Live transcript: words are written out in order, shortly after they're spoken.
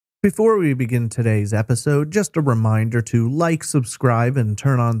Before we begin today's episode, just a reminder to like, subscribe, and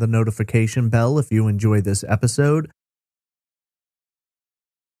turn on the notification bell if you enjoy this episode.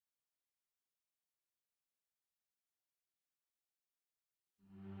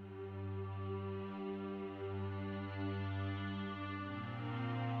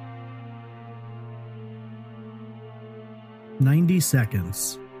 "90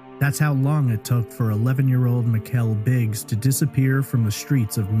 seconds. That's how long it took for 11-year-old Mikelle Biggs to disappear from the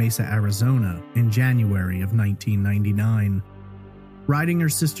streets of Mesa, Arizona in January of 1999. Riding her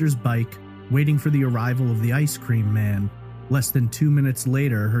sister's bike, waiting for the arrival of the ice cream man, less than 2 minutes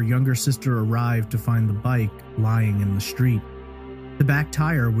later, her younger sister arrived to find the bike lying in the street. The back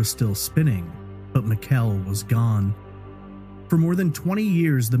tire was still spinning, but Mikelle was gone. For more than 20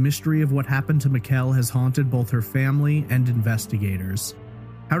 years, the mystery of what happened to Mikelle has haunted both her family and investigators.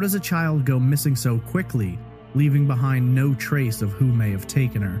 How does a child go missing so quickly, leaving behind no trace of who may have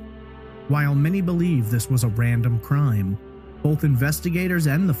taken her? While many believe this was a random crime, both investigators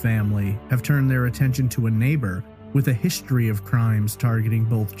and the family have turned their attention to a neighbor with a history of crimes targeting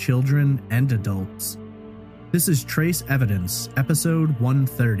both children and adults. This is Trace Evidence, Episode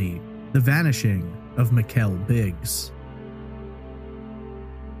 130, The Vanishing of Mikelle Biggs.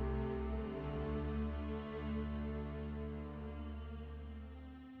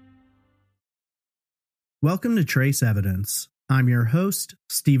 Welcome to Trace Evidence. I'm your host,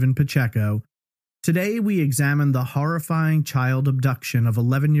 Stephen Pacheco. Today we examine the horrifying child abduction of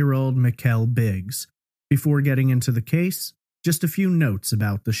 11-year-old Mikelle Biggs. Before getting into the case, just a few notes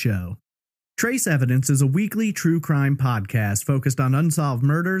about the show. Trace Evidence is a weekly true crime podcast focused on unsolved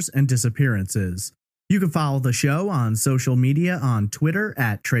murders and disappearances. You can follow the show on social media on Twitter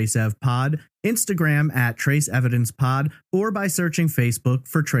at TraceEvPod, Instagram at TraceEvidencePod, or by searching Facebook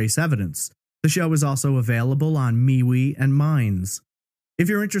for Trace Evidence. The show is also available on MeWe and Minds. If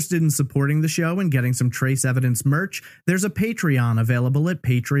you're interested in supporting the show and getting some Trace Evidence merch, there's a Patreon available at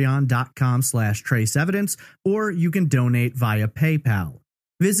patreon.com/traceevidence, or you can donate via PayPal.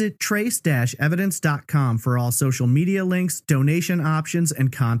 Visit trace-evidence.com for all social media links, donation options,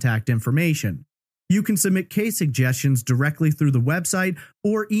 and contact information. You can submit case suggestions directly through the website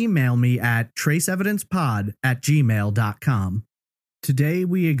or email me at traceevidencepod@gmail.com. Today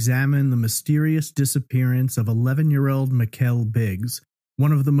we examine the mysterious disappearance of 11-year-old Mikelle Biggs,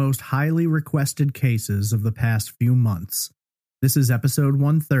 one of the most highly requested cases of the past few months. This is episode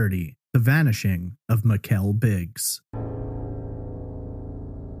 130, The Vanishing of Mikelle Biggs.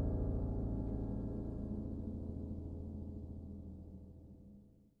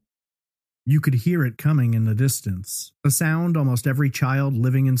 You could hear it coming in the distance, a sound almost every child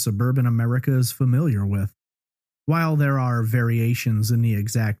living in suburban America is familiar with. While there are variations in the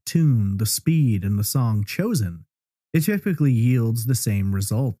exact tune, the speed, and the song chosen, it typically yields the same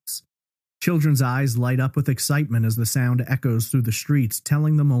results. Children's eyes light up with excitement as the sound echoes through the streets,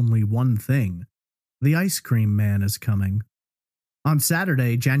 telling them only one thing: the ice cream man is coming. On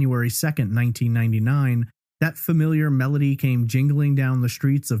Saturday, January 2nd, 1999, that familiar melody came jingling down the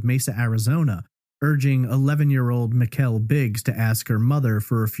streets of Mesa, Arizona, urging 11-year-old Mikelle Biggs to ask her mother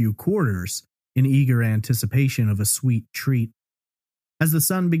for a few quarters, in eager anticipation of a sweet treat. As the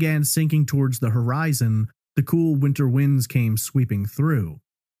sun began sinking towards the horizon, the cool winter winds came sweeping through.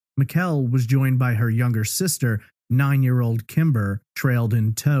 Mikelle was joined by her younger sister, 9-year-old Kimber, trailed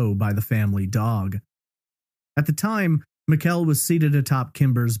in tow by the family dog. At the time, Mikelle was seated atop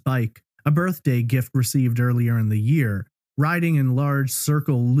Kimber's bike, a birthday gift received earlier in the year, riding in large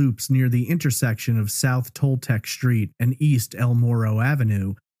circle loops near the intersection of South Toltec Street and East El Morro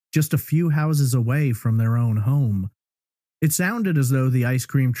Avenue, just a few houses away from their own home. It sounded as though the ice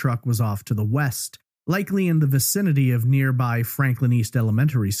cream truck was off to the west, likely in the vicinity of nearby Franklin East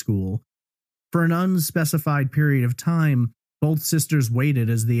Elementary School. For an unspecified period of time, both sisters waited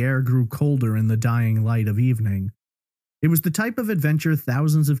as the air grew colder in the dying light of evening. It was the type of adventure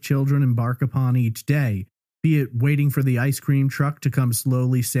thousands of children embark upon each day, be it waiting for the ice cream truck to come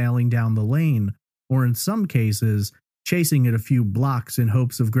slowly sailing down the lane, or in some cases, chasing it a few blocks in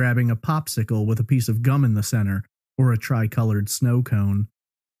hopes of grabbing a popsicle with a piece of gum in the center or a tricolored snow cone.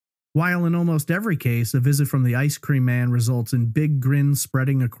 While in almost every case, a visit from the ice cream man results in big grins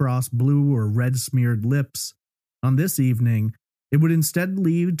spreading across blue or red-smeared lips, on this evening, it would instead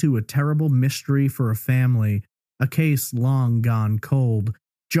lead to a terrible mystery for a family, a case long gone cold,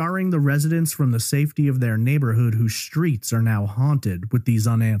 jarring the residents from the safety of their neighborhood whose streets are now haunted with these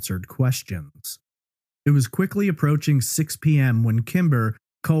unanswered questions. It was quickly approaching 6 p.m. when Kimber,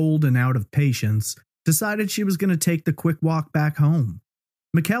 cold and out of patience, decided she was going to take the quick walk back home.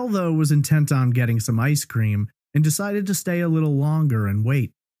 Mikelle, though, was intent on getting some ice cream and decided to stay a little longer and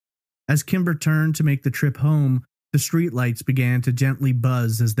wait. As Kimber turned to make the trip home, the streetlights began to gently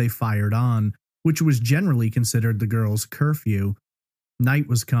buzz as they fired on, which was generally considered the girls' curfew. Night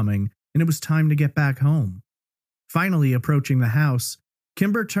was coming, and it was time to get back home. Finally approaching the house,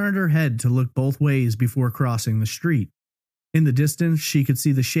 Kimber turned her head to look both ways before crossing the street. In the distance, she could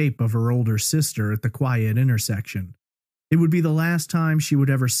see the shape of her older sister at the quiet intersection. It would be the last time she would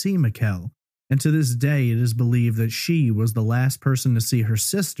ever see Mikelle, and to this day it is believed that she was the last person to see her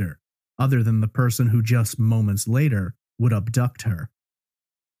sister, other than the person who just moments later would abduct her.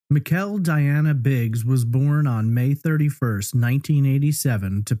 Mikelle Diana Biggs was born on May 31st,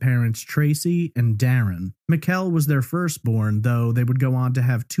 1987 to parents Tracy and Darren. Mikelle was their firstborn, though they would go on to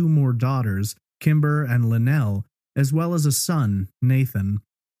have two more daughters, Kimber and Linnell, as well as a son, Nathan.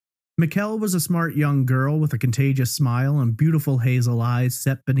 Mikelle was a smart young girl with a contagious smile and beautiful hazel eyes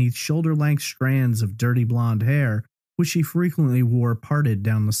set beneath shoulder-length strands of dirty blonde hair, which she frequently wore parted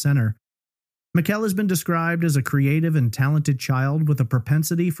down the center. Mikelle has been described as a creative and talented child with a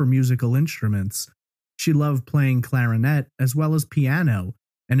propensity for musical instruments. She loved playing clarinet as well as piano,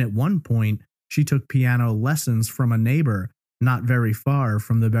 and at one point, she took piano lessons from a neighbor not very far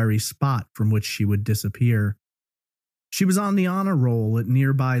from the very spot from which she would disappear. She was on the honor roll at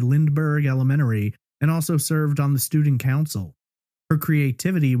nearby Lindbergh Elementary and also served on the student council. Her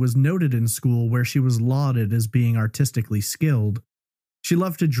creativity was noted in school, where she was lauded as being artistically skilled. She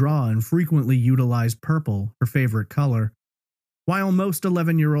loved to draw and frequently utilized purple, her favorite color. While most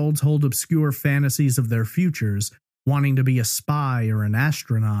 11-year-olds hold obscure fantasies of their futures, wanting to be a spy or an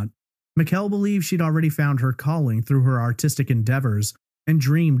astronaut, Mikelle believed she'd already found her calling through her artistic endeavors and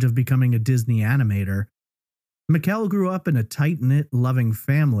dreamed of becoming a Disney animator. Mikelle grew up in a tight-knit, loving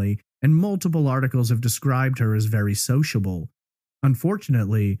family, and multiple articles have described her as very sociable.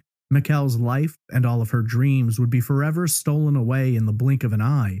 Unfortunately, Mikelle's life and all of her dreams would be forever stolen away in the blink of an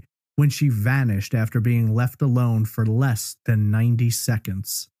eye when she vanished after being left alone for less than 90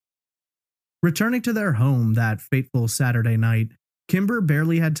 seconds. Returning to their home that fateful Saturday night, Kimber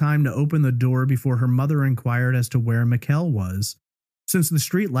barely had time to open the door before her mother inquired as to where Mikelle was. Since the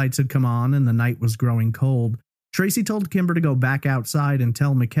streetlights had come on and the night was growing cold, Tracy told Kimber to go back outside and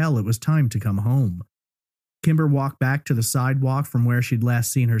tell Mikelle it was time to come home. Kimber walked back to the sidewalk from where she'd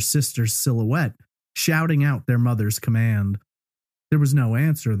last seen her sister's silhouette, shouting out their mother's command. There was no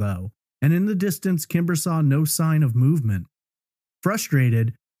answer, though, and in the distance Kimber saw no sign of movement.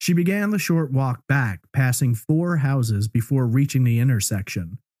 Frustrated, she began the short walk back, passing 4 houses before reaching the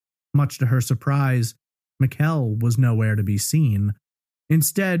intersection. Much to her surprise, Mikelle was nowhere to be seen.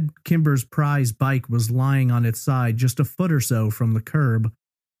 Instead, Kimber's prize bike was lying on its side just a foot or so from the curb.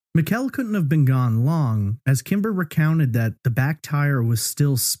 Mikelle couldn't have been gone long, as Kimber recounted that the back tire was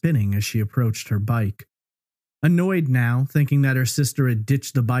still spinning as she approached her bike. Annoyed now, thinking that her sister had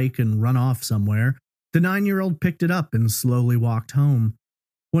ditched the bike and run off somewhere, the 9-year-old picked it up and slowly walked home.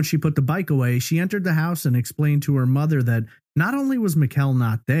 Once she put the bike away, she entered the house and explained to her mother that not only was Mikelle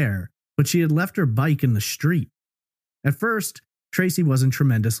not there, but she had left her bike in the street. At first, Tracy wasn't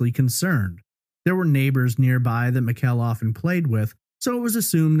tremendously concerned. There were neighbors nearby that Mikelle often played with, so it was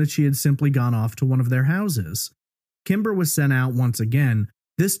assumed that she had simply gone off to one of their houses. Kimber was sent out once again,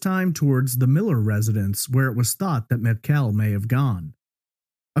 this time towards the Miller residence, where it was thought that Mikelle may have gone.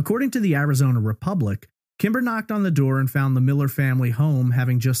 According to the Arizona Republic, Kimber knocked on the door and found the Miller family home,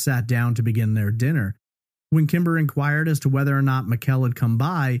 having just sat down to begin their dinner. When Kimber inquired as to whether or not Mikelle had come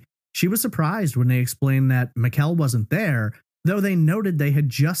by, she was surprised when they explained that Mikelle wasn't there, though they noted they had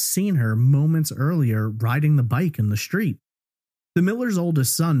just seen her moments earlier riding the bike in the street. The Miller's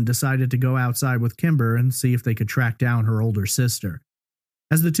oldest son decided to go outside with Kimber and see if they could track down her older sister.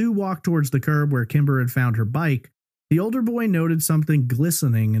 As the two walked towards the curb where Kimber had found her bike, the older boy noted something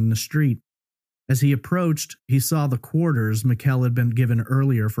glistening in the street. As he approached, he saw the quarters Mikelle had been given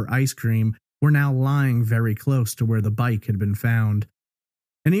earlier for ice cream were now lying very close to where the bike had been found.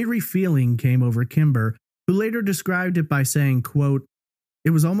 An eerie feeling came over Kimber, who later described it by saying, quote,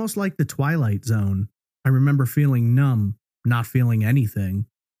 "It was almost like the Twilight Zone. I remember feeling numb, not feeling anything."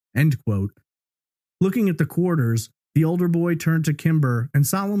 End quote. Looking at the quarters, the older boy turned to Kimber and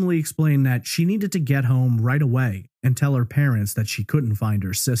solemnly explained that she needed to get home right away and tell her parents that she couldn't find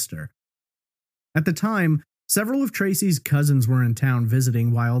her sister. At the time, several of Tracy's cousins were in town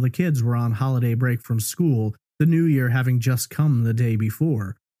visiting while the kids were on holiday break from school, the new year having just come the day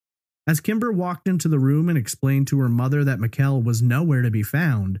before. As Kimber walked into the room and explained to her mother that Mikelle was nowhere to be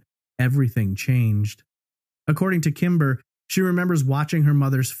found, everything changed. According to Kimber, she remembers watching her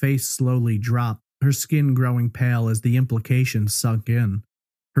mother's face slowly drop, her skin growing pale as the implications sunk in.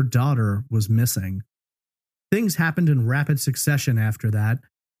 Her daughter was missing. Things happened in rapid succession after that.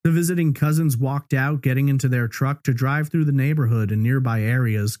 The visiting cousins walked out, getting into their truck to drive through the neighborhood and nearby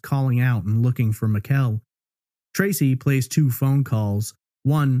areas, calling out and looking for Mikelle. Tracy placed 2 phone calls,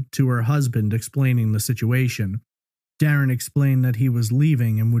 one to her husband explaining the situation. Darren explained that he was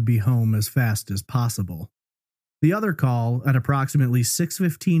leaving and would be home as fast as possible. The other call, at approximately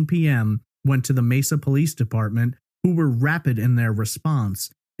 6:15 p.m., went to the Mesa Police Department, who were rapid in their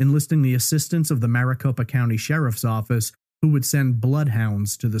response, enlisting the assistance of the Maricopa County Sheriff's Office, who would send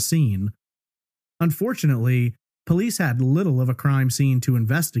bloodhounds to the scene. Unfortunately, police had little of a crime scene to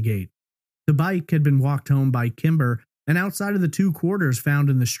investigate. The bike had been walked home by Kimber, and outside of the 2 quarters found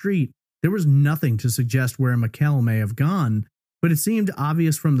in the street, there was nothing to suggest where Mikelle may have gone, but it seemed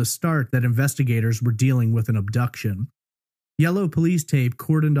obvious from the start that investigators were dealing with an abduction. Yellow police tape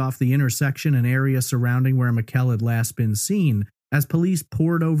cordoned off the intersection and area surrounding where Mikelle had last been seen, as police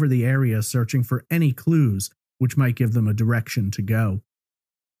poured over the area searching for any clues which might give them a direction to go.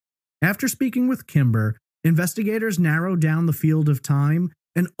 After speaking with Kimber, investigators narrowed down the field of time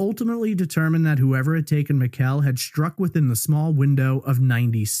and ultimately determined that whoever had taken Mikelle had struck within the small window of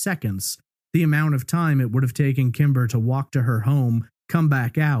 90 seconds, the amount of time it would have taken Kimber to walk to her home, come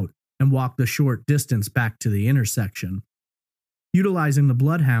back out, and walk the short distance back to the intersection. Utilizing the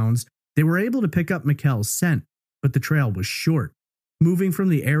bloodhounds, they were able to pick up Mikelle's scent, but the trail was short, moving from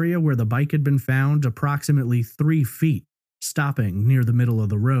the area where the bike had been found approximately 3 feet, stopping near the middle of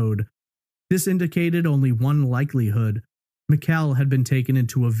the road. This indicated only one likelihood: Mikelle had been taken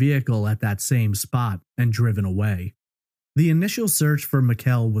into a vehicle at that same spot and driven away. The initial search for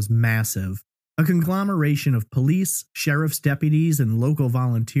Mikelle was massive. A conglomeration of police, sheriff's deputies, and local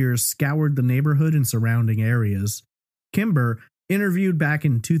volunteers scoured the neighborhood and surrounding areas. Kimber, interviewed back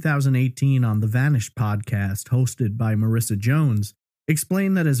in 2018 on the Vanishing podcast hosted by Marissa Jones,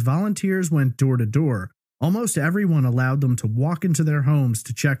 explained that as volunteers went door to door, almost everyone allowed them to walk into their homes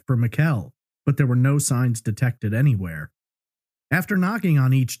to check for Mikelle, but there were no signs detected anywhere. After knocking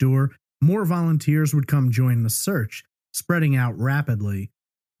on each door, more volunteers would come join the search, spreading out rapidly.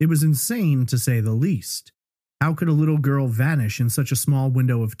 It was insane, to say the least. How could a little girl vanish in such a small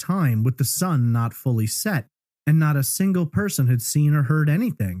window of time with the sun not fully set, and not a single person had seen or heard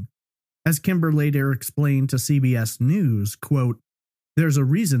anything? As Kimber later explained to CBS News, quote, "There's a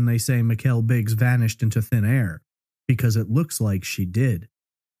reason they say Mikelle Biggs vanished into thin air, because it looks like she did."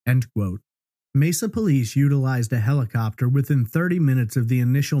 End quote. Mesa police utilized a helicopter within 30 minutes of the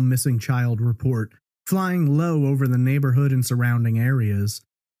initial missing child report, flying low over the neighborhood and surrounding areas.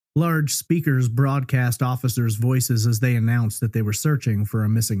 Large speakers broadcast officers' voices as they announced that they were searching for a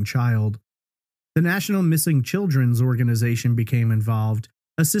missing child. The National Missing Children's Organization became involved,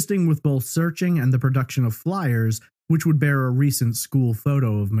 assisting with both searching and the production of flyers, which would bear a recent school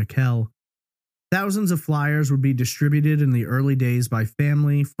photo of Mikelle. Thousands of flyers would be distributed in the early days by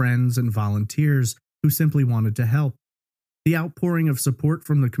family, friends, and volunteers who simply wanted to help. The outpouring of support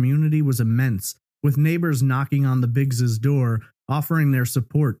from the community was immense, with neighbors knocking on the Biggs' door, offering their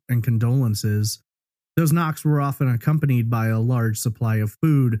support and condolences. Those knocks were often accompanied by a large supply of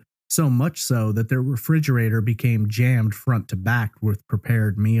food, so much so that their refrigerator became jammed front to back with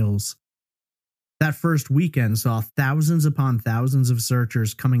prepared meals. That first weekend saw thousands upon thousands of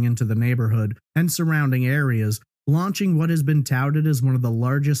searchers coming into the neighborhood and surrounding areas, launching what has been touted as one of the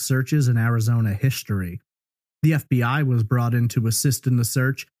largest searches in Arizona history. The FBI was brought in to assist in the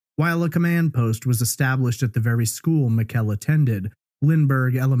search, while a command post was established at the very school Mikelle attended,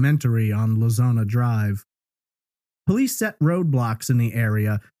 Lindbergh Elementary on Lozona Drive. Police set roadblocks in the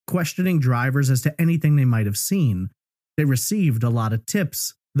area, questioning drivers as to anything they might have seen. They received a lot of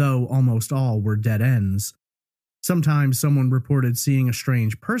tips, though almost all were dead ends. Sometimes someone reported seeing a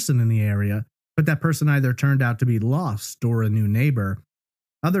strange person in the area, but that person either turned out to be lost or a new neighbor.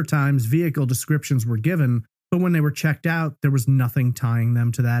 Other times, vehicle descriptions were given, but when they were checked out, there was nothing tying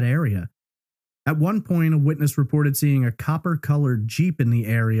them to that area. At one point, a witness reported seeing a copper-colored Jeep in the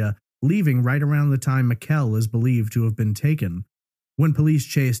area, leaving right around the time Mikelle is believed to have been taken. When police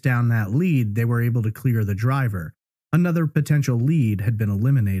chased down that lead, they were able to clear the driver. Another potential lead had been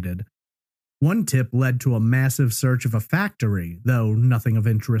eliminated. One tip led to a massive search of a factory, though nothing of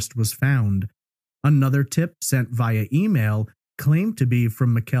interest was found. Another tip, sent via email, claimed to be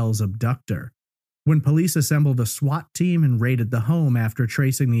from Mikelle's abductor. When police assembled a SWAT team and raided the home after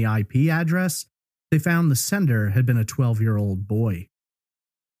tracing the IP address, they found the sender had been a 12-year-old boy.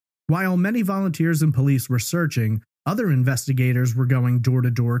 While many volunteers and police were searching, other investigators were going door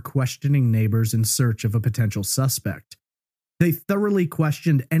to door questioning neighbors in search of a potential suspect. They thoroughly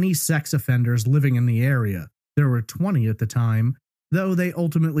questioned any sex offenders living in the area. There were 20 at the time, though they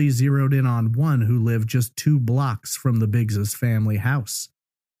ultimately zeroed in on one who lived just 2 blocks from the Biggs' family house.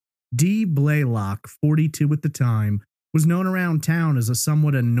 D. Blaylock, 42 at the time, was known around town as a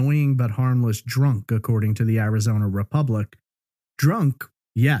somewhat annoying but harmless drunk, according to the Arizona Republic. Drunk,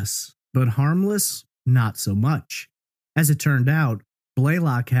 yes, but harmless, not so much. As it turned out,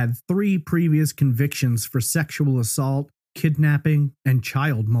 Blaylock had 3 previous convictions for sexual assault, kidnapping, and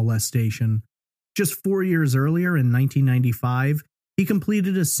child molestation. Just 4 years earlier, in 1995, he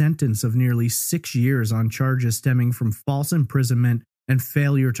completed a sentence of nearly 6 years on charges stemming from false imprisonment and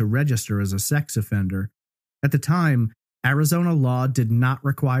failure to register as a sex offender. At the time, Arizona law did not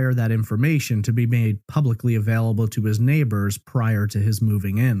require that information to be made publicly available to his neighbors prior to his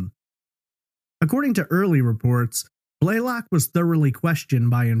moving in. According to early reports, Blaylock was thoroughly questioned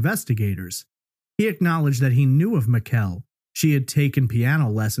by investigators. He acknowledged that he knew of Mikelle. She had taken piano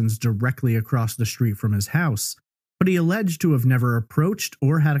lessons directly across the street from his house, but he alleged to have never approached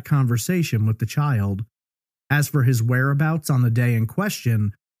or had a conversation with the child. As for his whereabouts on the day in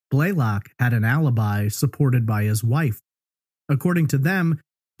question, Blaylock had an alibi supported by his wife. According to them,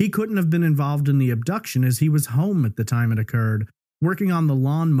 he couldn't have been involved in the abduction as he was home at the time it occurred, working on the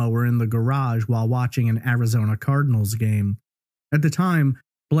lawnmower in the garage while watching an Arizona Cardinals game. At the time,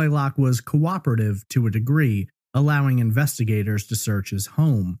 Blaylock was cooperative to a degree, allowing investigators to search his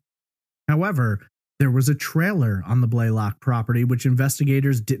home. However, there was a trailer on the Blaylock property which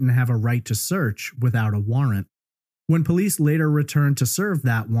investigators didn't have a right to search without a warrant. When police later returned to serve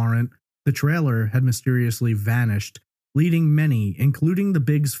that warrant, the trailer had mysteriously vanished, leading many, including the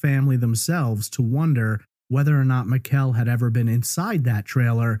Biggs family themselves, to wonder whether or not Mikelle had ever been inside that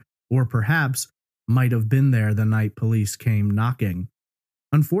trailer, or perhaps might have been there the night police came knocking.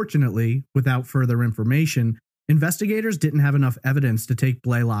 Unfortunately, without further information, investigators didn't have enough evidence to take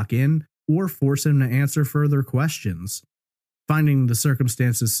Blaylock in or force him to answer further questions. Finding the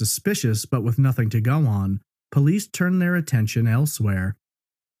circumstances suspicious but with nothing to go on, police turned their attention elsewhere.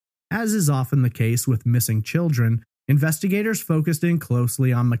 As is often the case with missing children, investigators focused in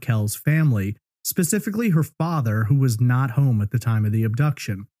closely on Mikelle's family, specifically her father, who was not home at the time of the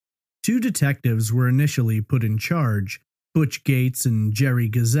abduction. 2 detectives were initially put in charge, Butch Gates and Jerry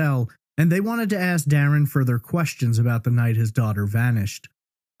Gazelle, and they wanted to ask Darren further questions about the night his daughter vanished.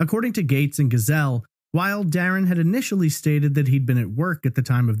 According to Gates and Gazelle, while Darren had initially stated that he'd been at work at the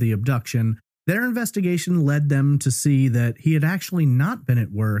time of the abduction, their investigation led them to see that he had actually not been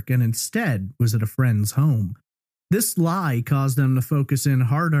at work and instead was at a friend's home. This lie caused them to focus in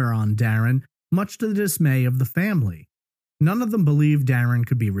harder on Darren, much to the dismay of the family. None of them believed Darren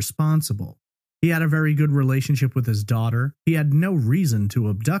could be responsible. He had a very good relationship with his daughter. He had no reason to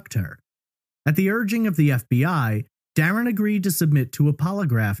abduct her. At the urging of the FBI, Darren agreed to submit to a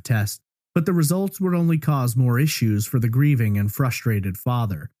polygraph test, but the results would only cause more issues for the grieving and frustrated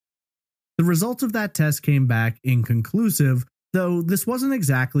father. The results of that test came back inconclusive, though this wasn't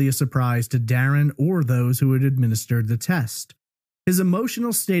exactly a surprise to Darren or those who had administered the test. His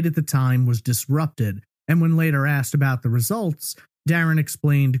emotional state at the time was disrupted, and when later asked about the results, Darren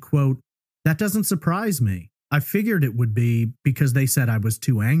explained, quote, "That doesn't surprise me. I figured it would be because they said I was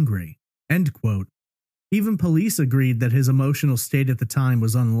too angry." End quote. Even police agreed that his emotional state at the time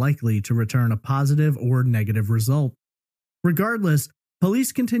was unlikely to return a positive or negative result. Regardless,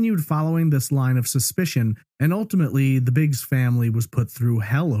 police continued following this line of suspicion, and ultimately the Biggs family was put through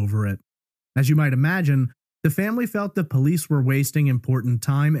hell over it. As you might imagine, the family felt that police were wasting important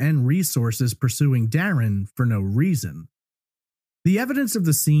time and resources pursuing Darren for no reason. The evidence of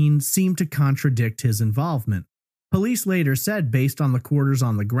the scene seemed to contradict his involvement. Police later said, based on the quarters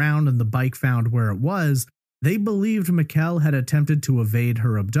on the ground and the bike found where it was, they believed Mikelle had attempted to evade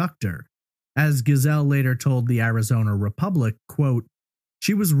her abductor. As Gazelle later told the Arizona Republic, quote,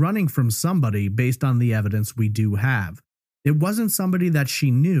 "She was running from somebody based on the evidence we do have. It wasn't somebody that she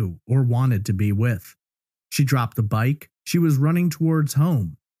knew or wanted to be with. She dropped the bike, she was running towards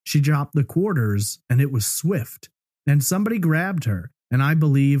home. She dropped the quarters, and it was swift. And somebody grabbed her, and I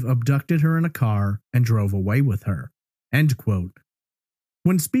believe abducted her in a car and drove away with her." End quote.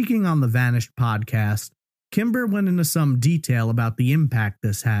 When speaking on the Vanished podcast, Kimber went into some detail about the impact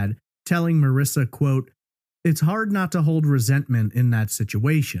this had, telling Marissa, quote, "It's hard not to hold resentment in that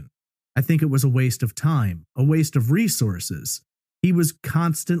situation. I think it was a waste of time, a waste of resources. He was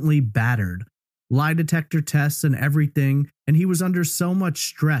constantly battered. Lie detector tests and everything, and he was under so much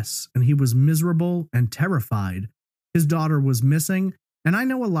stress, and he was miserable and terrified. His daughter was missing, and I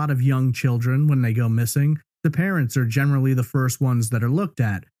know a lot of young children, when they go missing, the parents are generally the first ones that are looked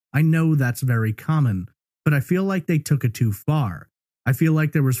at. I know that's very common, but I feel like they took it too far. I feel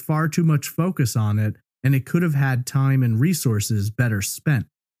like there was far too much focus on it, and it could have had time and resources better spent."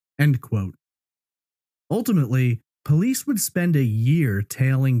 End quote. Ultimately, Police would spend a year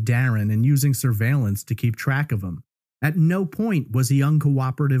tailing Darren and using surveillance to keep track of him. At no point was he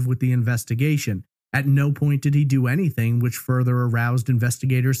uncooperative with the investigation. At no point did he do anything which further aroused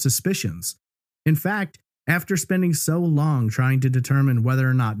investigators' suspicions. In fact, after spending so long trying to determine whether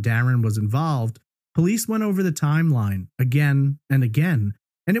or not Darren was involved, police went over the timeline again and again,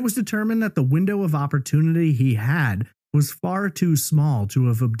 and it was determined that the window of opportunity he had was far too small to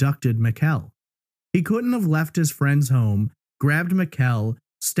have abducted Mikelle. He couldn't have left his friend's home, grabbed Mikelle,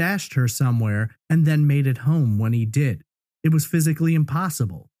 stashed her somewhere, and then made it home when he did. It was physically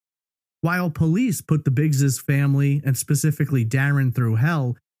impossible. While police put the Biggs' family, and specifically Darren, through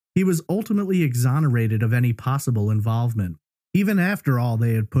hell, he was ultimately exonerated of any possible involvement. Even after all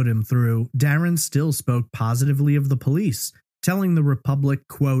they had put him through, Darren still spoke positively of the police, telling the Republic,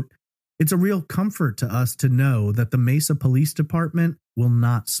 quote, "It's a real comfort to us to know that the Mesa Police Department will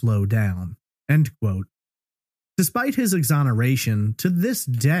not slow down." End quote. Despite his exoneration, to this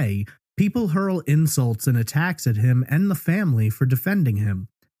day, people hurl insults and attacks at him and the family for defending him.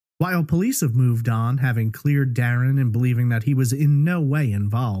 While police have moved on, having cleared Darren and believing that he was in no way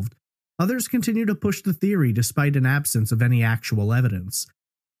involved, others continue to push the theory despite an absence of any actual evidence.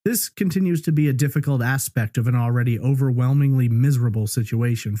 This continues to be a difficult aspect of an already overwhelmingly miserable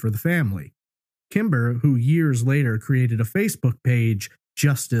situation for the family. Kimber, who years later created a Facebook page,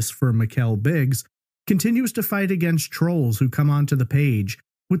 Justice for Mikelle Biggs, continues to fight against trolls who come onto the page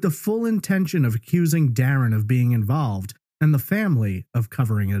with the full intention of accusing Darren of being involved and the family of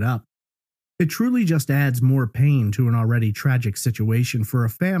covering it up. It truly just adds more pain to an already tragic situation for a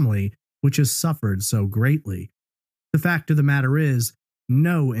family which has suffered so greatly. The fact of the matter is,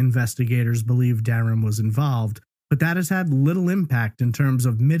 no investigators believe Darren was involved, but that has had little impact in terms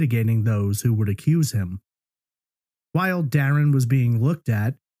of mitigating those who would accuse him. While Darren was being looked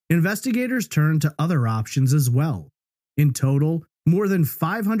at, investigators turned to other options as well. In total, more than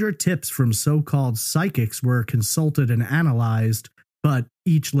 500 tips from so-called psychics were consulted and analyzed, but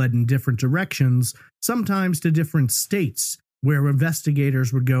each led in different directions, sometimes to different states, where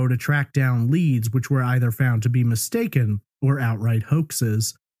investigators would go to track down leads which were either found to be mistaken or outright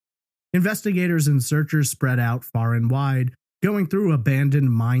hoaxes. Investigators and searchers spread out far and wide, going through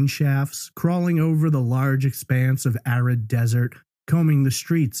abandoned mine shafts, crawling over the large expanse of arid desert, combing the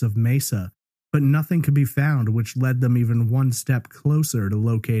streets of Mesa, but nothing could be found which led them even one step closer to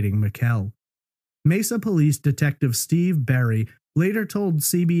locating Mikelle. Mesa Police Detective Steve Berry later told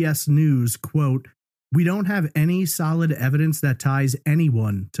CBS News, quote, "We don't have any solid evidence that ties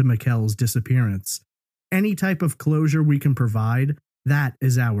anyone to Mikelle's disappearance. Any type of closure we can provide, that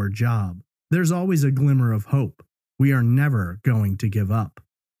is our job. There's always a glimmer of hope. We are never going to give up."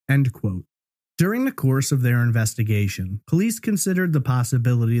 End quote. During the course of their investigation, police considered the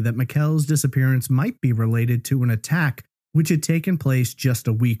possibility that Mikelle's disappearance might be related to an attack which had taken place just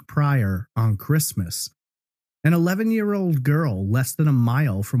a week prior on Christmas. An 11-year-old girl, less than a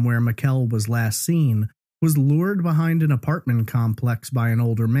mile from where Mikelle was last seen, was lured behind an apartment complex by an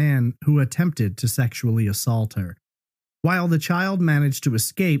older man who attempted to sexually assault her. While the child managed to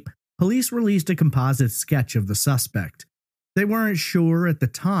escape, police released a composite sketch of the suspect. They weren't sure at the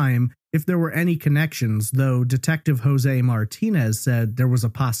time if there were any connections, though Detective Jose Martinez said there was a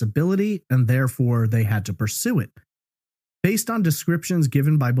possibility and therefore they had to pursue it. Based on descriptions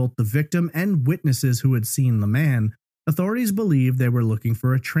given by both the victim and witnesses who had seen the man, authorities believed they were looking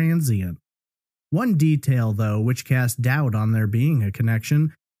for a transient. One detail, though, which cast doubt on there being a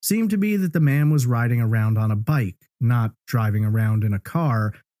connection, seemed to be that the man was riding around on a bike, not driving around in a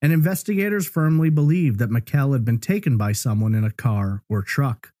car, and investigators firmly believed that Mikelle had been taken by someone in a car or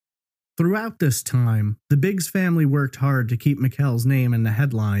truck. Throughout this time, the Biggs family worked hard to keep Mikelle's name in the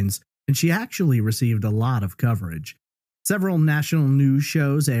headlines, and she actually received a lot of coverage. Several national news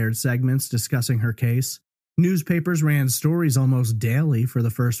shows aired segments discussing her case. Newspapers ran stories almost daily for the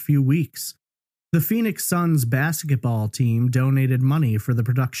first few weeks. The Phoenix Suns basketball team donated money for the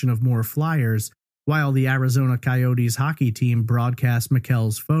production of more flyers, while the Arizona Coyotes hockey team broadcast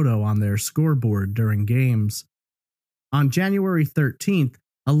Mikelle's photo on their scoreboard during games. On January 13th,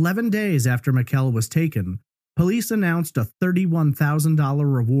 11 days after Mikelle was taken, police announced a $31,000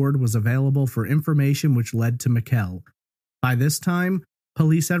 reward was available for information which led to Mikelle. By this time,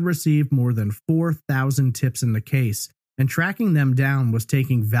 police had received more than 4,000 tips in the case, and tracking them down was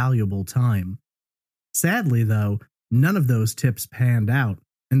taking valuable time. Sadly, though, none of those tips panned out,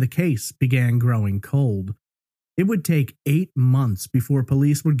 and the case began growing cold. It would take 8 months before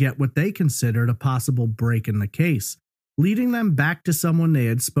police would get what they considered a possible break in the case, leading them back to someone they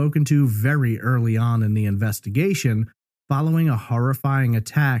had spoken to very early on in the investigation, following a horrifying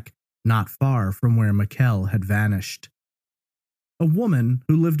attack not far from where Mikelle had vanished. A woman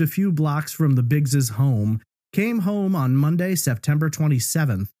who lived a few blocks from the Biggs' home came home on Monday, September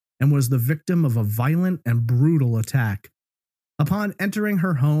 27th, and was the victim of a violent and brutal attack. Upon entering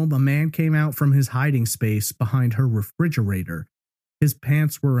her home, a man came out from his hiding space behind her refrigerator. His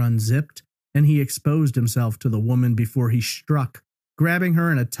pants were unzipped, and he exposed himself to the woman before he struck, grabbing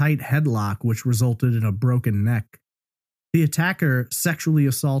her in a tight headlock which resulted in a broken neck. The attacker sexually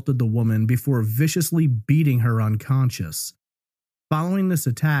assaulted the woman before viciously beating her unconscious. Following this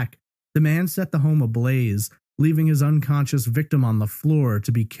attack, the man set the home ablaze, leaving his unconscious victim on the floor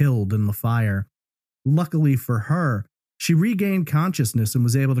to be killed in the fire. Luckily for her, she regained consciousness and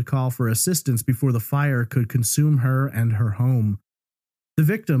was able to call for assistance before the fire could consume her and her home. The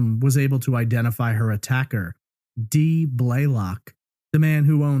victim was able to identify her attacker, D. Blaylock, the man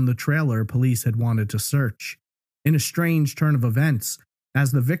who owned the trailer police had wanted to search. In a strange turn of events,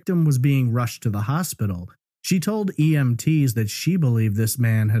 as the victim was being rushed to the hospital, she told EMTs that she believed this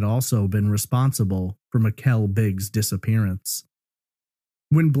man had also been responsible for Mikelle Biggs' disappearance.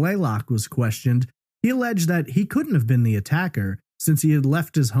 When Blaylock was questioned, he alleged that he couldn't have been the attacker since he had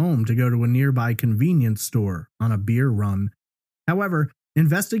left his home to go to a nearby convenience store on a beer run. However,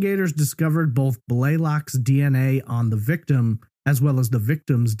 investigators discovered both Blaylock's DNA on the victim as well as the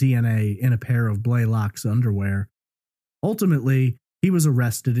victim's DNA in a pair of Blaylock's underwear. Ultimately, he was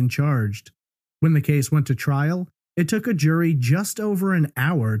arrested and charged. When the case went to trial, it took a jury just over an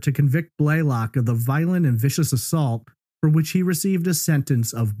hour to convict Blaylock of the violent and vicious assault for which he received a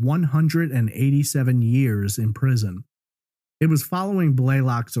sentence of 187 years in prison. It was following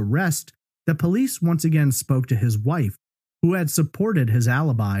Blaylock's arrest that police once again spoke to his wife, who had supported his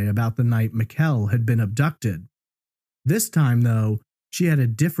alibi about the night Mikelle had been abducted. This time, though, she had a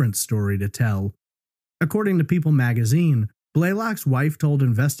different story to tell. According to People magazine, Blaylock's wife told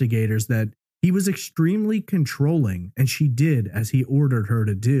investigators that he was extremely controlling and she did as he ordered her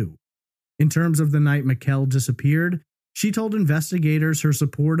to do. In terms of the night Mikelle disappeared, she told investigators her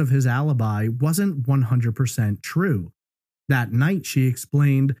support of his alibi wasn't 100% true. That night, she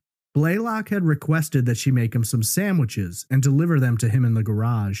explained, Blaylock had requested that she make him some sandwiches and deliver them to him in the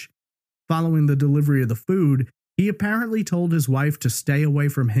garage. Following the delivery of the food, he apparently told his wife to stay away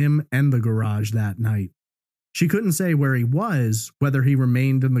from him and the garage that night. She couldn't say where he was, whether he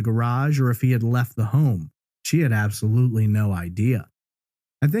remained in the garage or if he had left the home. She had absolutely no idea.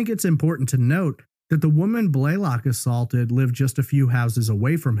 I think it's important to note that the woman Blaylock assaulted lived just a few houses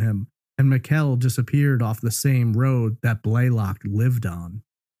away from him, and Mikelle disappeared off the same road that Blaylock lived on.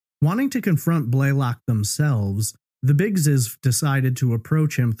 Wanting to confront Blaylock themselves, the Biggses decided to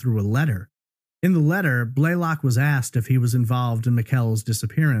approach him through a letter. In the letter, Blaylock was asked if he was involved in Mikelle's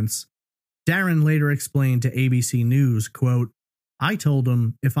disappearance. Darren later explained to ABC News, quote, "I told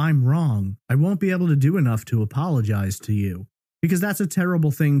him, if I'm wrong, I won't be able to do enough to apologize to you, because that's a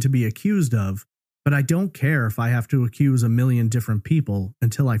terrible thing to be accused of, but I don't care if I have to accuse a million different people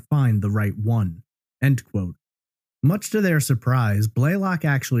until I find the right one." End quote. Much to their surprise, Blaylock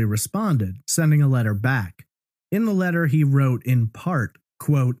actually responded, sending a letter back. In the letter, he wrote in part,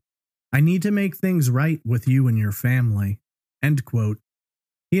 quote, "I need to make things right with you and your family." End quote.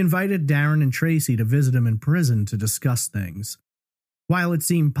 He invited Darren and Tracy to visit him in prison to discuss things. While it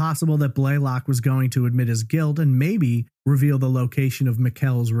seemed possible that Blaylock was going to admit his guilt and maybe reveal the location of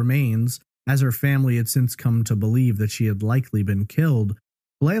Mikelle's remains, as her family had since come to believe that she had likely been killed,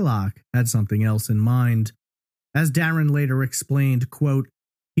 Blaylock had something else in mind. As Darren later explained, quote,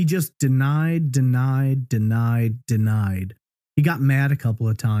 "He just denied. He got mad a couple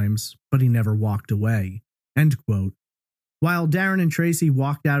of times, but he never walked away." End quote. While Darren and Tracy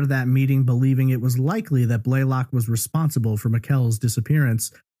walked out of that meeting believing it was likely that Blaylock was responsible for Mikelle's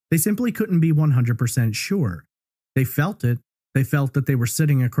disappearance, they simply couldn't be 100% sure. They felt it. They felt that they were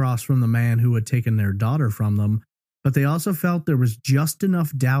sitting across from the man who had taken their daughter from them, but they also felt there was just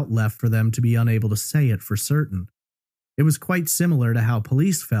enough doubt left for them to be unable to say it for certain. It was quite similar to how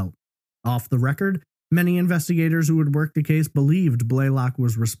police felt. Off the record, many investigators who had worked the case believed Blaylock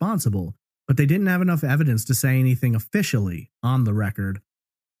was responsible, but they didn't have enough evidence to say anything officially on the record.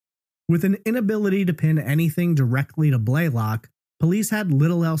 With an inability to pin anything directly to Blaylock, police had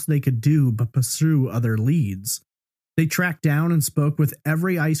little else they could do but pursue other leads. They tracked down and spoke with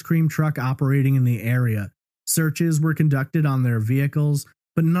every ice cream truck operating in the area. Searches were conducted on their vehicles,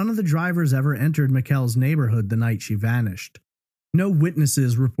 but none of the drivers ever entered Mikelle's neighborhood the night she vanished. No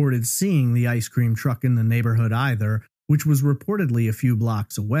witnesses reported seeing the ice cream truck in the neighborhood either, which was reportedly a few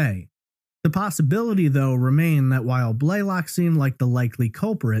blocks away. The possibility, though, remained that while Blaylock seemed like the likely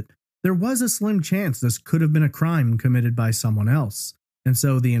culprit, there was a slim chance this could have been a crime committed by someone else. and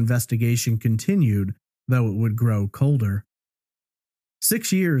so the investigation continued, though it would grow colder.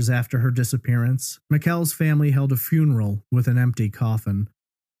 6 years after her disappearance, Mikelle's family held a funeral with an empty coffin.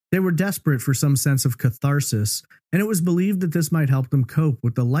 They were desperate for some sense of catharsis, and it was believed that this might help them cope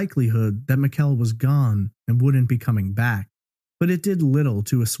with the likelihood that Mikelle was gone and wouldn't be coming back, but it did little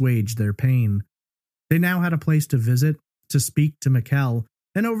to assuage their pain. They now had a place to visit, to speak to Mikelle,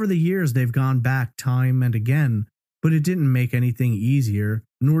 and over the years they've gone back time and again, but it didn't make anything easier,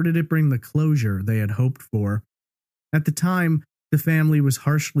 nor did it bring the closure they had hoped for. At the time, the family was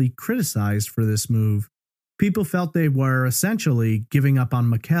harshly criticized for this move. People felt they were essentially giving up on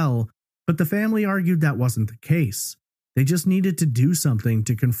Mikelle, but the family argued that wasn't the case. They just needed to do something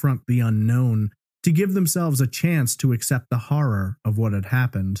to confront the unknown, to give themselves a chance to accept the horror of what had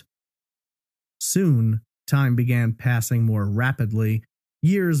happened. Soon, time began passing more rapidly.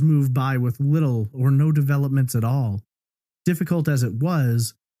 Years moved by with little or no developments at all. Difficult as it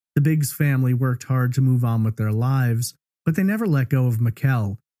was, the Biggs family worked hard to move on with their lives, but they never let go of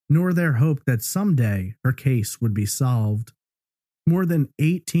Mikelle, nor their hope that someday her case would be solved. More than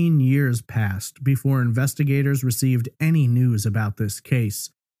 18 years passed before investigators received any news about this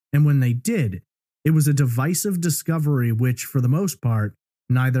case, and when they did, it was a divisive discovery which, for the most part,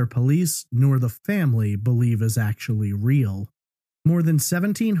 neither police nor the family believe is actually real. More than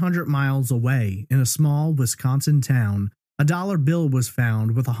 1,700 miles away, in a small Wisconsin town, a dollar bill was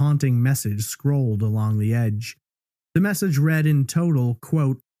found with a haunting message scrolled along the edge. The message read in total,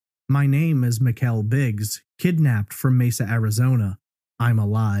 quote, "My name is Mikelle Biggs, kidnapped from Mesa, Arizona. I'm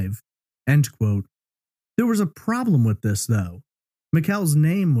alive." End quote. There was a problem with this, though. Mikelle's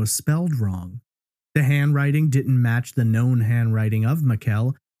name was spelled wrong. The handwriting didn't match the known handwriting of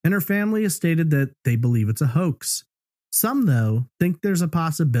Mikelle, and her family has stated that they believe it's a hoax. Some, though, think there's a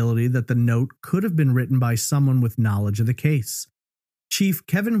possibility that the note could have been written by someone with knowledge of the case. Chief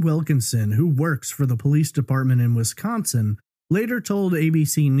Kevin Wilkinson, who works for the police department in Wisconsin, later told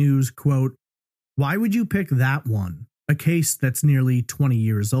ABC News, quote, "Why would you pick that one? A case that's nearly 20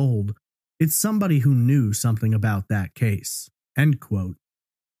 years old. It's somebody who knew something about that case." End quote.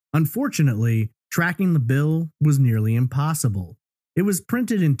 Unfortunately, tracking the bill was nearly impossible. It was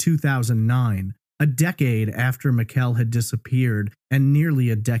printed in 2009, a decade after Mikelle had disappeared and nearly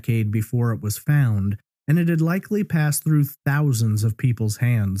a decade before it was found, and it had likely passed through thousands of people's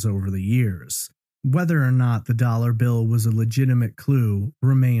hands over the years. Whether or not the dollar bill was a legitimate clue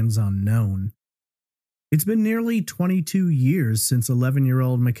remains unknown. It's been nearly 22 years since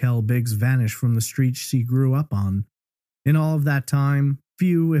 11-year-old Mikelle Biggs vanished from the streets she grew up on. In all of that time,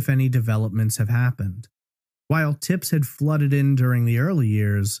 few, if any, developments have happened. While tips had flooded in during the early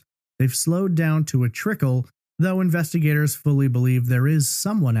years, they've slowed down to a trickle, though investigators fully believe there is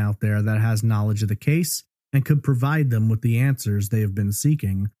someone out there that has knowledge of the case and could provide them with the answers they have been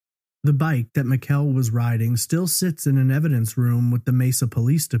seeking. The bike that Mikelle was riding still sits in an evidence room with the Mesa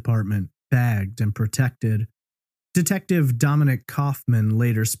Police Department, bagged and protected. Detective Dominic Kaufman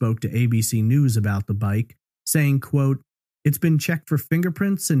later spoke to ABC News about the bike, saying, quote, "It's been checked for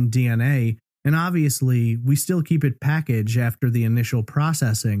fingerprints and DNA, and obviously we still keep it packaged after the initial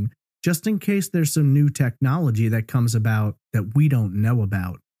processing, just in case there's some new technology that comes about that we don't know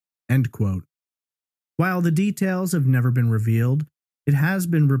about." End quote. While the details have never been revealed, it has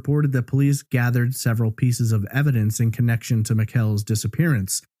been reported that police gathered several pieces of evidence in connection to Mikelle's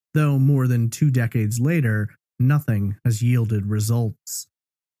disappearance, though more than 2 decades later, nothing has yielded results.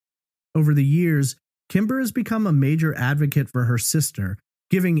 Over the years, Kimber has become a major advocate for her sister,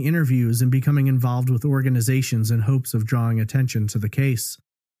 giving interviews and becoming involved with organizations in hopes of drawing attention to the case.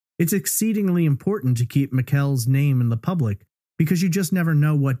 It's exceedingly important to keep Mikelle's name in the public because you just never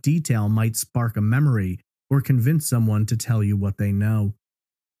know what detail might spark a memory or convince someone to tell you what they know.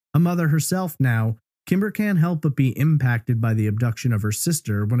 A mother herself now, Kimber can't help but be impacted by the abduction of her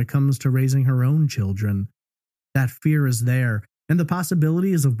sister when it comes to raising her own children. That fear is there, and the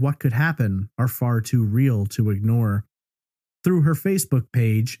possibilities of what could happen are far too real to ignore. Through her Facebook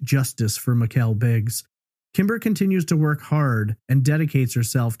page, Justice for Mikelle Biggs, Kimber continues to work hard and dedicates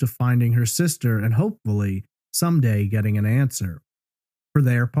herself to finding her sister and hopefully, someday getting an answer. For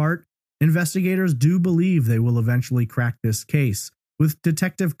their part, investigators do believe they will eventually crack this case, with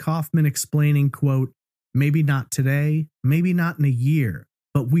Detective Kaufman explaining, quote, "Maybe not today, maybe not in a year,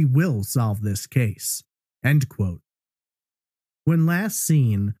 but we will solve this case." End quote. When last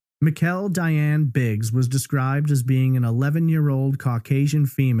seen, Mikelle Diane Biggs was described as being an 11-year-old Caucasian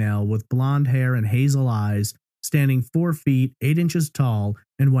female with blonde hair and hazel eyes, standing 4 feet 8 inches tall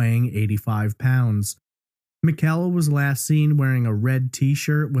and weighing 85 pounds. Mikelle was last seen wearing a red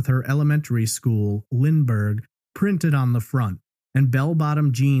t-shirt with her elementary school, Lindbergh, printed on the front, and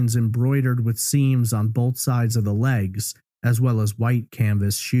bell-bottom jeans embroidered with seams on both sides of the legs, as well as white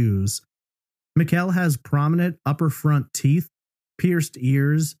canvas shoes. Mikelle has prominent upper front teeth, pierced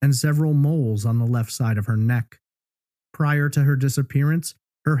ears, and several moles on the left side of her neck. Prior to her disappearance,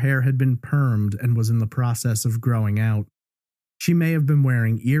 her hair had been permed and was in the process of growing out. She may have been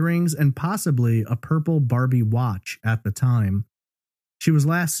wearing earrings and possibly a purple Barbie watch at the time. She was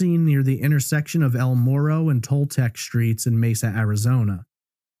last seen near the intersection of El Moro and Toltec Streets in Mesa, Arizona.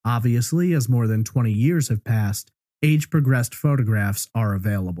 Obviously, as more than 20 years have passed, age-progressed photographs are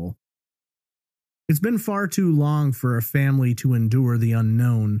available. It's been far too long for a family to endure the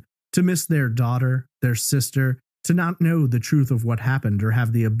unknown, to miss their daughter, their sister, to not know the truth of what happened or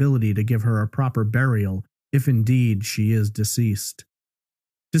have the ability to give her a proper burial, if indeed she is deceased.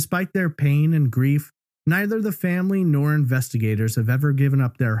 Despite their pain and grief, neither the family nor investigators have ever given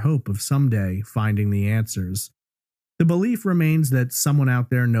up their hope of someday finding the answers. The belief remains that someone out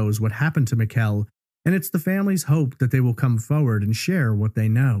there knows what happened to Mikelle, and it's the family's hope that they will come forward and share what they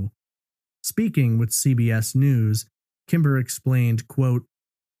know. Speaking with CBS News, Kimber explained, quote,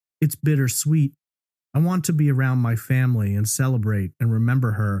 "It's bittersweet. I want to be around my family and celebrate and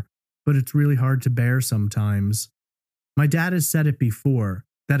remember her, but it's really hard to bear sometimes. My dad has said it before,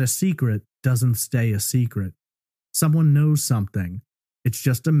 that a secret doesn't stay a secret. Someone knows something. It's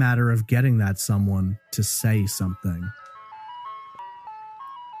just a matter of getting that someone to say something."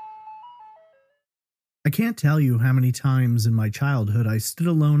 I can't tell you how many times in my childhood I stood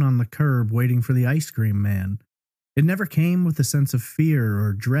alone on the curb waiting for the ice cream man. It never came with a sense of fear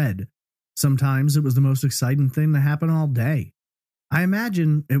or dread. Sometimes it was the most exciting thing to happen all day. I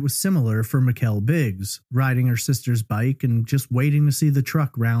imagine it was similar for Mikelle Biggs, riding her sister's bike and just waiting to see the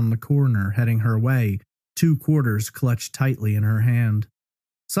truck round the corner heading her way, 2 quarters clutched tightly in her hand.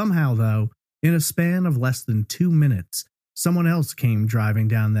 Somehow, though, in a span of less than 2 minutes, someone else came driving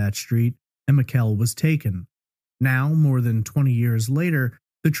down that street, and Mikelle was taken. Now, more than 20 years later,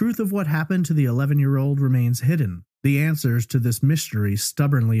 the truth of what happened to the 11-year-old remains hidden, the answers to this mystery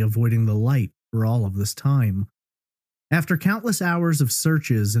stubbornly avoiding the light for all of this time. After countless hours of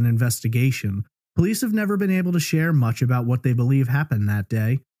searches and investigation, police have never been able to share much about what they believe happened that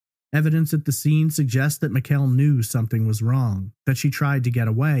day. Evidence at the scene suggests that Mikelle knew something was wrong, that she tried to get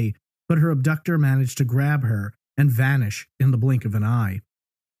away, but her abductor managed to grab her and vanish in the blink of an eye.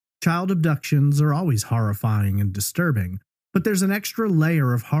 Child abductions are always horrifying and disturbing, but there's an extra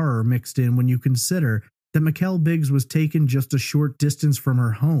layer of horror mixed in when you consider that Mikelle Biggs was taken just a short distance from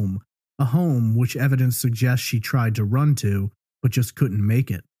her home, a home which evidence suggests she tried to run to, but just couldn't make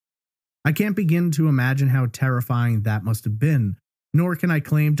it. I can't begin to imagine how terrifying that must have been, nor can I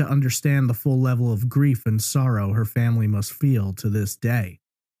claim to understand the full level of grief and sorrow her family must feel to this day.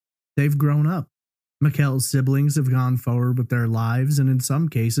 They've grown up. Mikelle's siblings have gone forward with their lives and in some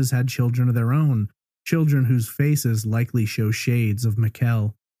cases had children of their own, children whose faces likely show shades of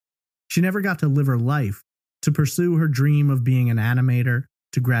Mikelle. She never got to live her life, to pursue her dream of being an animator,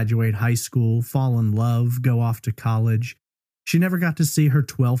 to graduate high school, fall in love, go off to college. She never got to see her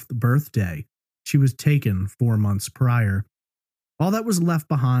 12th birthday. She was taken 4 months prior. All that was left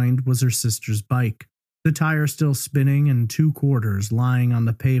behind was her sister's bike, the tire still spinning and 2 quarters lying on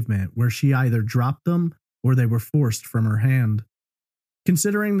the pavement where she either dropped them or they were forced from her hand.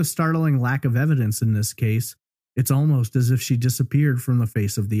 Considering the startling lack of evidence in this case, it's almost as if she disappeared from the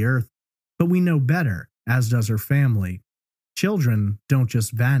face of the earth. But we know better, as does her family. Children don't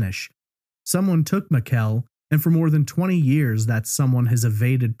just vanish. Someone took Mikelle, and for more than 20 years that someone has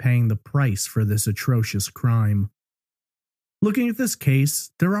evaded paying the price for this atrocious crime. Looking at this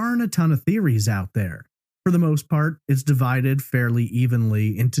case, there aren't a ton of theories out there. For the most part, it's divided fairly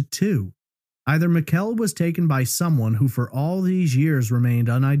evenly into 2. Either Mikelle was taken by someone who for all these years remained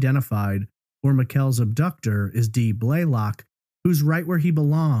unidentified, or Mikelle's abductor is D. Blaylock, who's right where he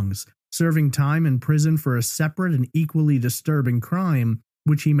belongs, serving time in prison for a separate and equally disturbing crime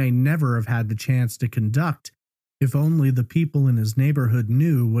which he may never have had the chance to conduct if only the people in his neighborhood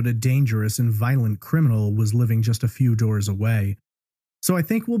knew what a dangerous and violent criminal was living just a few doors away. So I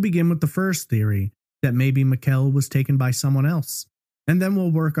think we'll begin with the first theory, that maybe Mikelle was taken by someone else, and then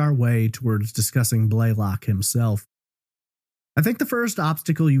we'll work our way towards discussing Blaylock himself. I think the first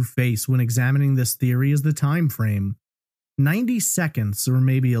obstacle you face when examining this theory is the time frame. 90 seconds, or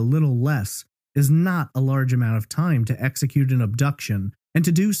maybe a little less, is not a large amount of time to execute an abduction, and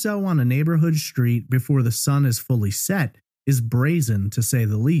to do so on a neighborhood street before the sun is fully set is brazen to say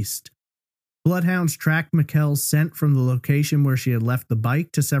the least. Bloodhounds tracked Mikelle's scent from the location where she had left the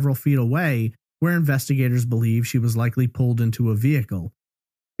bike to several feet away, where investigators believe she was likely pulled into a vehicle.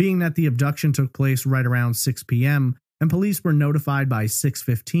 Being that the abduction took place right around 6 p.m., and police were notified by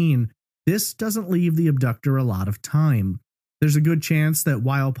 6:15, this doesn't leave the abductor a lot of time. There's a good chance that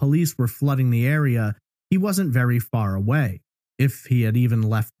while police were flooding the area, he wasn't very far away, if he had even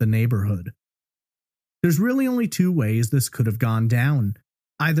left the neighborhood. There's really only two ways this could have gone down.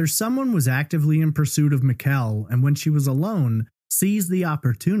 Either someone was actively in pursuit of Mikelle and when she was alone, seized the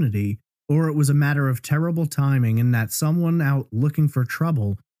opportunity, or it was a matter of terrible timing in that someone out looking for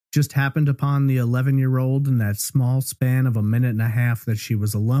trouble just happened upon the 11-year-old in that small span of a minute and a half that she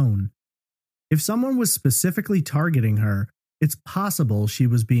was alone. If someone was specifically targeting her, it's possible she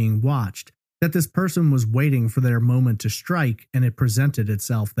was being watched, that this person was waiting for their moment to strike and it presented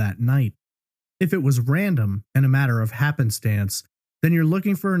itself that night. If it was random and a matter of happenstance, then you're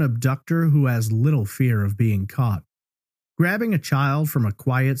looking for an abductor who has little fear of being caught. Grabbing a child from a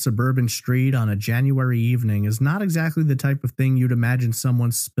quiet suburban street on a January evening is not exactly the type of thing you'd imagine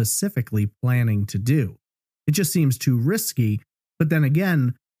someone specifically planning to do. It just seems too risky, but then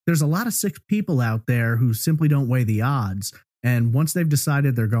again, there's a lot of sick people out there who simply don't weigh the odds, and once they've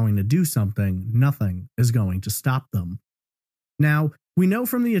decided they're going to do something, nothing is going to stop them. Now, we know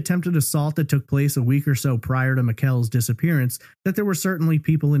from the attempted assault that took place a week or so prior to Mikelle's disappearance that there were certainly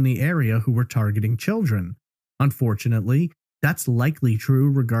people in the area who were targeting children. Unfortunately, that's likely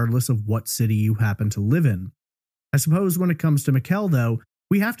true regardless of what city you happen to live in. I suppose when it comes to Mikelle, though,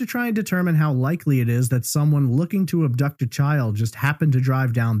 we have to try and determine how likely it is that someone looking to abduct a child just happened to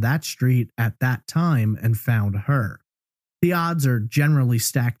drive down that street at that time and found her. The odds are generally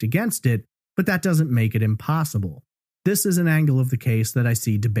stacked against it, but that doesn't make it impossible. This is an angle of the case that I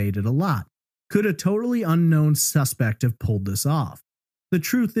see debated a lot. Could a totally unknown suspect have pulled this off? The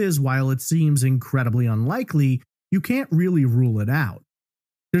truth is, while it seems incredibly unlikely, you can't really rule it out.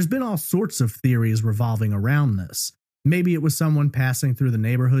 There's been all sorts of theories revolving around this. Maybe it was someone passing through the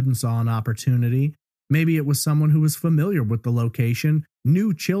neighborhood and saw an opportunity. Maybe it was someone who was familiar with the location,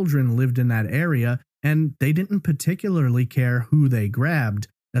 knew children lived in that area, and they didn't particularly care who they grabbed,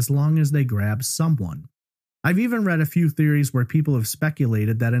 as long as they grabbed someone. I've even read a few theories where people have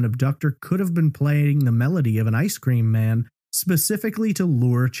speculated that an abductor could have been playing the melody of an ice cream man specifically to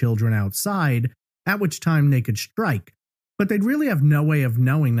lure children outside, at which time they could strike, but they'd really have no way of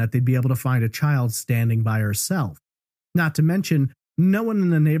knowing that they'd be able to find a child standing by herself. Not to mention, no one in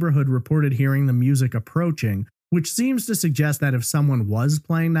the neighborhood reported hearing the music approaching, which seems to suggest that if someone was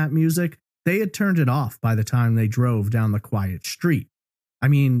playing that music, they had turned it off by the time they drove down the quiet street. I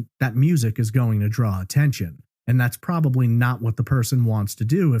mean, that music is going to draw attention, and that's probably not what the person wants to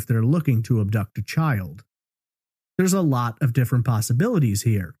do if they're looking to abduct a child. There's a lot of different possibilities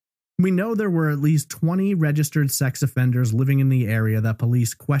here. We know there were at least 20 registered sex offenders living in the area that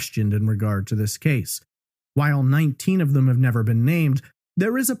police questioned in regard to this case. While 19 of them have never been named,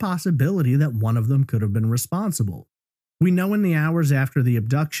 there is a possibility that one of them could have been responsible. We know in the hours after the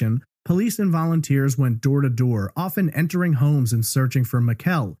abduction, police and volunteers went door to door, often entering homes and searching for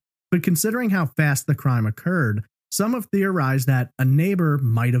Mikelle, but considering how fast the crime occurred, some have theorized that a neighbor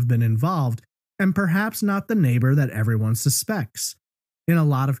might have been involved, and perhaps not the neighbor that everyone suspects. In a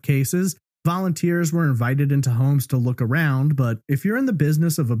lot of cases, volunteers were invited into homes to look around, but if you're in the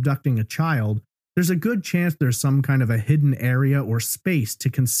business of abducting a child, there's a good chance there's some kind of a hidden area or space to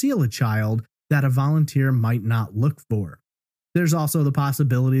conceal a child that a volunteer might not look for. There's also the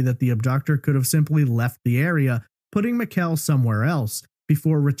possibility that the abductor could have simply left the area, putting Mikelle somewhere else,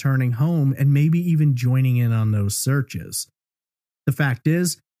 before returning home and maybe even joining in on those searches. The fact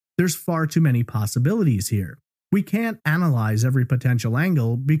is, there's far too many possibilities here. We can't analyze every potential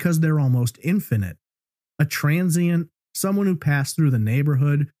angle because they're almost infinite. A transient, someone who passed through the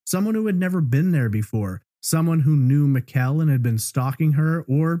neighborhood, someone who had never been there before, someone who knew Mikelle and had been stalking her,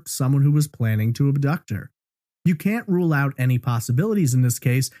 or someone who was planning to abduct her. You can't rule out any possibilities in this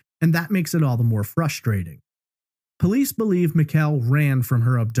case, and that makes it all the more frustrating. Police believe Mikelle ran from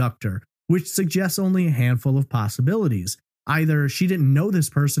her abductor, which suggests only a handful of possibilities. Either she didn't know this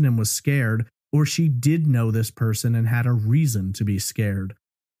person and was scared, or she did know this person and had a reason to be scared.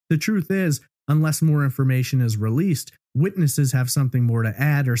 The truth is, unless more information is released, witnesses have something more to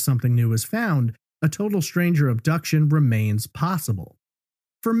add, or something new is found, a total stranger abduction remains possible.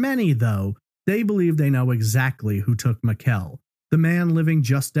 For many, though, they believe they know exactly who took Mikelle, the man living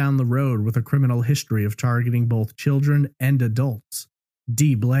just down the road with a criminal history of targeting both children and adults,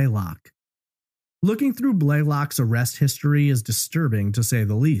 D. Blaylock. Looking through Blaylock's arrest history is disturbing to say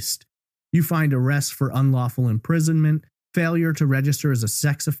the least. You find arrests for unlawful imprisonment, failure to register as a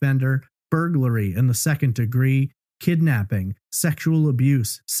sex offender, burglary in the second degree, kidnapping, sexual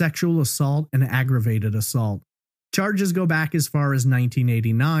abuse, sexual assault, and aggravated assault. Charges go back as far as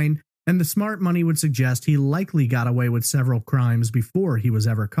 1989, and the smart money would suggest he likely got away with several crimes before he was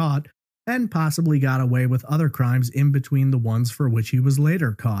ever caught, and possibly got away with other crimes in between the ones for which he was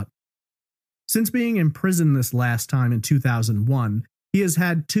later caught. Since being in prison this last time in 2001, he has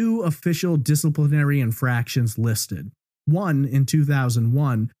had 2 official disciplinary infractions listed, one in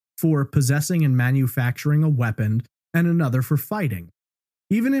 2001 for possessing and manufacturing a weapon, and another for fighting.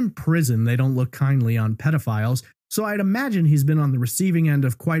 Even in prison, they don't look kindly on pedophiles, so I'd imagine he's been on the receiving end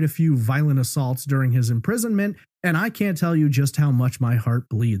of quite a few violent assaults during his imprisonment, and I can't tell you just how much my heart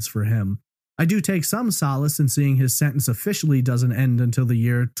bleeds for him. I do take some solace in seeing his sentence officially doesn't end until the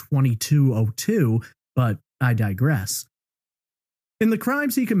year 2202, but I digress. In the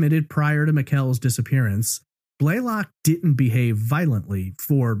crimes he committed prior to Mikelle's disappearance, Blaylock didn't behave violently,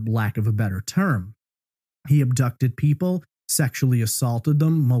 for lack of a better term. He abducted people, sexually assaulted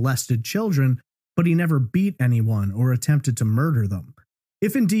them, molested children, but he never beat anyone or attempted to murder them.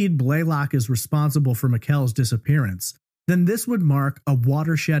 If indeed Blaylock is responsible for Mikelle's disappearance, then this would mark a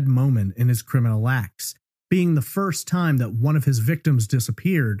watershed moment in his criminal acts, being the first time that one of his victims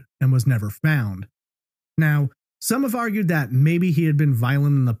disappeared and was never found. Now, some have argued that maybe he had been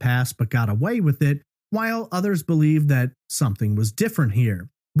violent in the past but got away with it, while others believe that something was different here.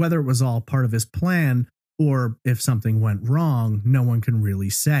 Whether it was all part of his plan, or if something went wrong, no one can really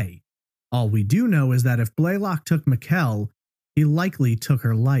say. All we do know is that if Blaylock took Mikelle, he likely took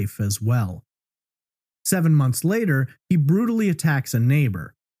her life as well. 7 months later, he brutally attacks a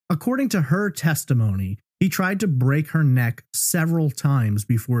neighbor. According to her testimony, he tried to break her neck several times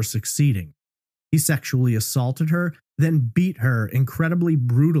before succeeding. He sexually assaulted her, then beat her incredibly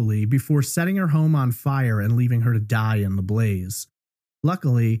brutally before setting her home on fire and leaving her to die in the blaze.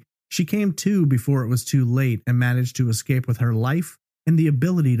 Luckily, she came to before it was too late and managed to escape with her life and the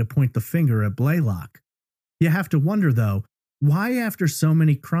ability to point the finger at Blaylock. You have to wonder, though, why after so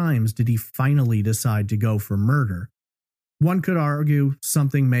many crimes did he finally decide to go for murder? One could argue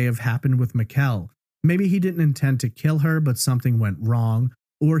something may have happened with Mikelle. Maybe he didn't intend to kill her, but something went wrong,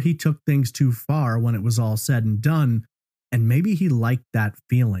 or he took things too far when it was all said and done, and maybe he liked that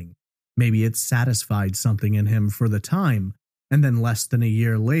feeling. Maybe it satisfied something in him for the time, and then less than a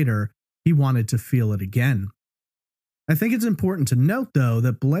year later, he wanted to feel it again. I think it's important to note, though,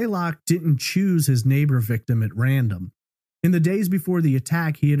 that Blaylock didn't choose his neighbor victim at random. In the days before the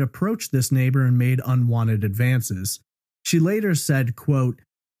attack, he had approached this neighbor and made unwanted advances. She later said, quote,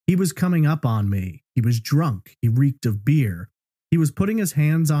 "He was coming up on me. He was drunk. He reeked of beer. He was putting his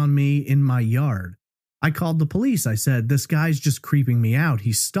hands on me in my yard. I called the police. I said, 'This guy's just creeping me out.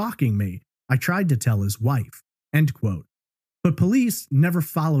 He's stalking me.' I tried to tell his wife." End quote. But police never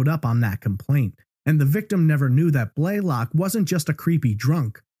followed up on that complaint, and the victim never knew that Blaylock wasn't just a creepy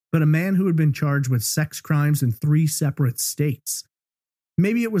drunk, but a man who had been charged with sex crimes in 3 separate states.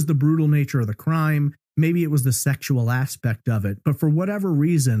 Maybe it was the brutal nature of the crime, maybe it was the sexual aspect of it, but for whatever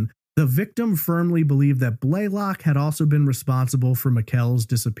reason, the victim firmly believed that Blaylock had also been responsible for Mikelle's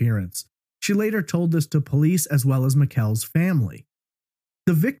disappearance. She later told this to police as well as Mikelle's family.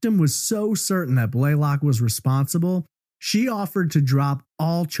 The victim was so certain that Blaylock was responsible, she offered to drop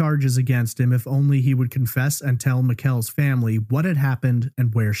all charges against him if only he would confess and tell Mikelle's family what had happened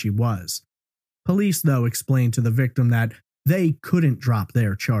and where she was. Police, though, explained to the victim that they couldn't drop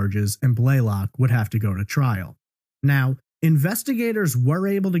their charges and Blaylock would have to go to trial. Now, investigators were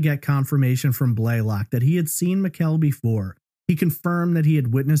able to get confirmation from Blaylock that he had seen Mikelle before. He confirmed that he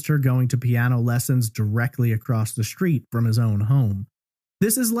had witnessed her going to piano lessons directly across the street from his own home.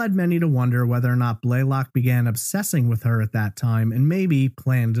 This has led many to wonder whether or not Blaylock began obsessing with her at that time and maybe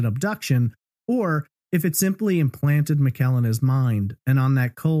planned an abduction, or if it simply implanted Mikelle in his mind, and on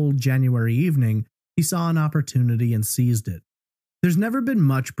that cold January evening, he saw an opportunity and seized it. There's never been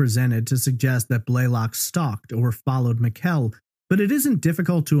much presented to suggest that Blaylock stalked or followed Mikelle, but it isn't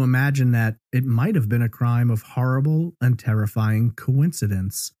difficult to imagine that it might have been a crime of horrible and terrifying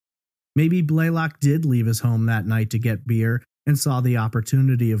coincidence. Maybe Blaylock did leave his home that night to get beer and saw the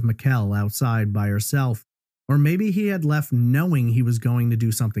opportunity of Mikelle outside by herself. Or maybe he had left knowing he was going to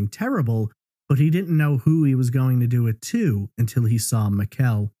do something terrible, but he didn't know who he was going to do it to until he saw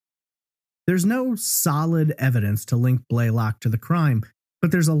Mikelle. There's no solid evidence to link Blaylock to the crime,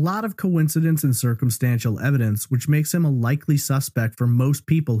 but there's a lot of coincidence and circumstantial evidence which makes him a likely suspect for most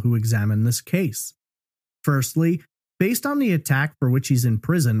people who examine this case. Firstly, based on the attack for which he's in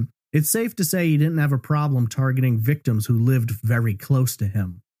prison, it's safe to say he didn't have a problem targeting victims who lived very close to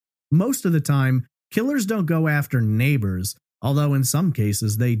him. Most of the time, killers don't go after neighbors, although in some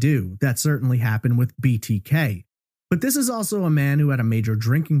cases they do. That certainly happened with BTK. But this is also a man who had a major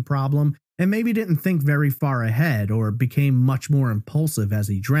drinking problem and maybe didn't think very far ahead or became much more impulsive as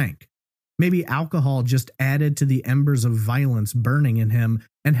he drank. Maybe alcohol just added to the embers of violence burning in him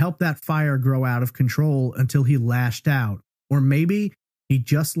and helped that fire grow out of control until he lashed out. Or maybe he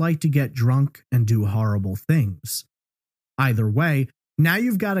just liked to get drunk and do horrible things. Either way, now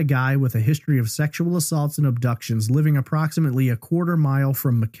you've got a guy with a history of sexual assaults and abductions living approximately a quarter mile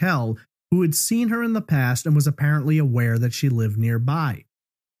from Mikelle, who had seen her in the past and was apparently aware that she lived nearby.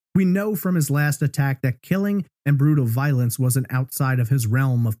 We know from his last attack that killing and brutal violence wasn't outside of his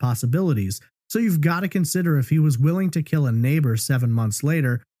realm of possibilities, so you've got to consider if he was willing to kill a neighbor 7 months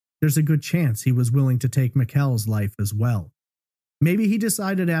later, there's a good chance he was willing to take Mikelle's life as well. Maybe he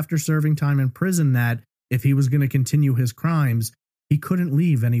decided after serving time in prison that, if he was going to continue his crimes, he couldn't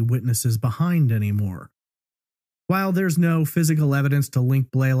leave any witnesses behind anymore. While there's no physical evidence to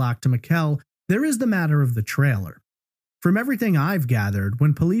link Blaylock to Mikelle, there is the matter of the trailer. From everything I've gathered,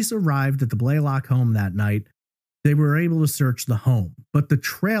 when police arrived at the Blaylock home that night, they were able to search the home, but the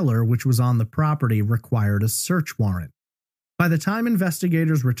trailer which was on the property required a search warrant. By the time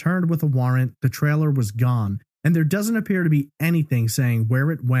investigators returned with a warrant, the trailer was gone, and there doesn't appear to be anything saying where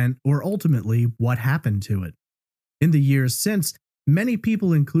it went or ultimately what happened to it. In the years since, many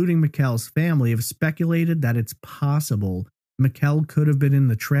people, including Mikelle's family, have speculated that it's possible Mikelle could have been in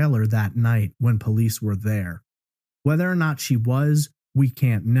the trailer that night when police were there. Whether or not she was, we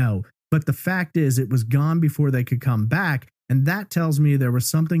can't know, but the fact is it was gone before they could come back, and that tells me there was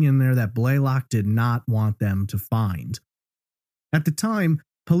something in there that Blaylock did not want them to find. At the time,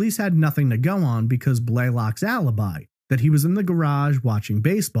 police had nothing to go on because Blaylock's alibi, that he was in the garage watching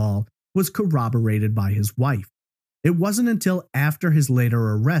baseball, was corroborated by his wife. It wasn't until after his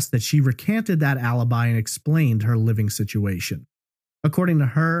later arrest that she recanted that alibi and explained her living situation. According to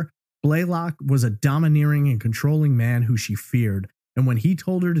her, Blaylock was a domineering and controlling man who she feared, and when he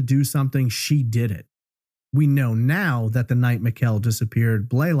told her to do something, she did it. We know now that the night Mikelle disappeared,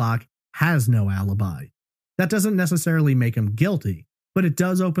 Blaylock has no alibi. That doesn't necessarily make him guilty, but it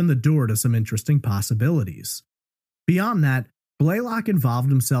does open the door to some interesting possibilities. Beyond that, Blaylock involved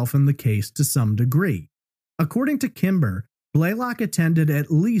himself in the case to some degree. According to Kimber, Blaylock attended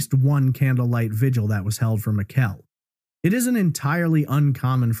at least one candlelight vigil that was held for Mikelle. It isn't entirely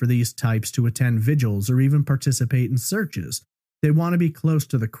uncommon for these types to attend vigils or even participate in searches. They want to be close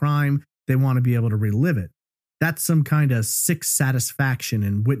to the crime, they want to be able to relive it. That's some kind of sick satisfaction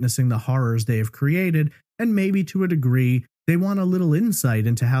in witnessing the horrors they have created, and maybe to a degree, they want a little insight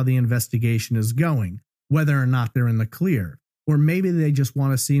into how the investigation is going, whether or not they're in the clear. Or maybe they just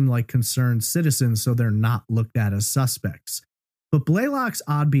want to seem like concerned citizens so they're not looked at as suspects. But Blaylock's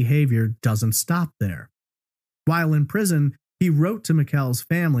odd behavior doesn't stop there. While in prison, he wrote to Mikelle's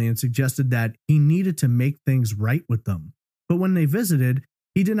family and suggested that he needed to make things right with them. But when they visited,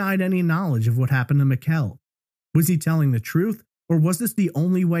 he denied any knowledge of what happened to Mikelle. Was he telling the truth, or was this the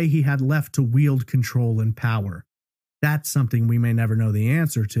only way he had left to wield control and power? That's something we may never know the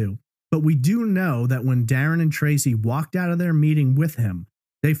answer to. But we do know that when Darren and Tracy walked out of their meeting with him,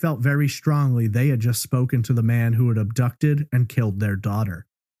 they felt very strongly they had just spoken to the man who had abducted and killed their daughter.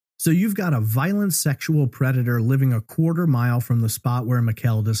 So you've got a violent sexual predator living a quarter mile from the spot where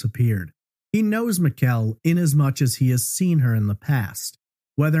Mikelle disappeared. He knows Mikelle inasmuch as he has seen her in the past.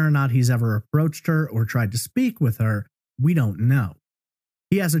 Whether or not he's ever approached her or tried to speak with her, we don't know.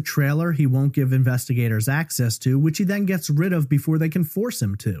 He has a trailer he won't give investigators access to, which he then gets rid of before they can force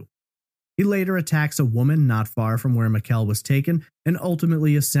him to. He later attacks a woman not far from where Mikelle was taken and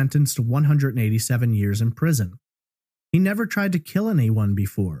ultimately is sentenced to 187 years in prison. He never tried to kill anyone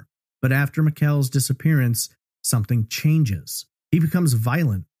before, but after Mikelle's disappearance, something changes. He becomes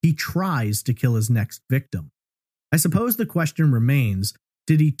violent. He tries to kill his next victim. I suppose the question remains,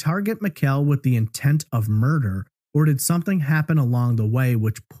 did he target Mikelle with the intent of murder, or did something happen along the way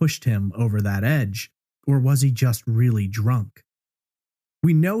which pushed him over that edge, or was he just really drunk?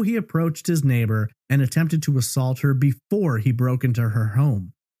 We know he approached his neighbor and attempted to assault her before he broke into her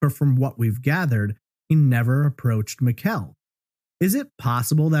home, but from what we've gathered, he never approached Mikelle. Is it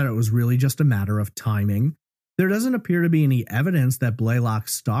possible that it was really just a matter of timing? There doesn't appear to be any evidence that Blaylock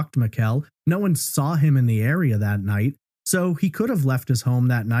stalked Mikelle. No one saw him in the area that night, so he could have left his home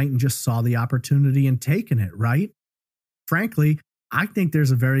that night and just saw the opportunity and taken it, right? Frankly, I think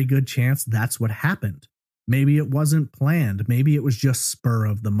there's a very good chance that's what happened. Maybe it wasn't planned. Maybe it was just spur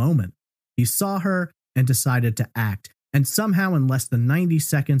of the moment. He saw her and decided to act, and somehow in less than 90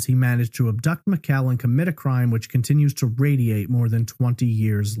 seconds he managed to abduct Mikelle and commit a crime which continues to radiate more than 20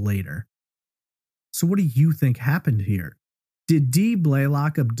 years later. So what do you think happened here? Did D.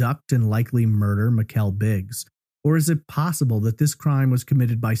 Blaylock abduct and likely murder Mikelle Biggs? Or is it possible that this crime was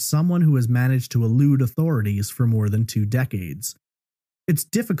committed by someone who has managed to elude authorities for more than 2 decades? It's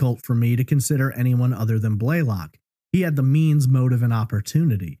difficult for me to consider anyone other than Blaylock. He had the means, motive, and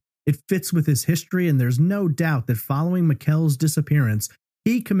opportunity. It fits with his history, and there's no doubt that following Mikelle's disappearance,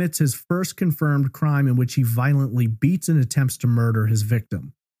 he commits his first confirmed crime in which he violently beats and attempts to murder his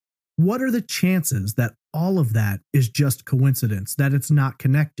victim. What are the chances that all of that is just coincidence, that it's not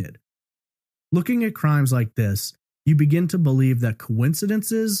connected? Looking at crimes like this, you begin to believe that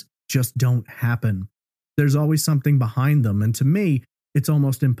coincidences just don't happen. There's always something behind them, and to me, it's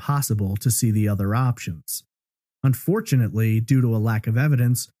almost impossible to see the other options. Unfortunately, due to a lack of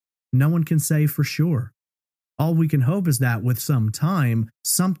evidence, no one can say for sure. All we can hope is that with some time,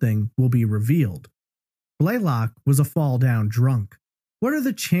 something will be revealed. Blaylock was a fall-down drunk. What are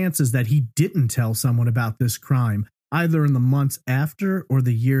the chances that he didn't tell someone about this crime, either in the months after or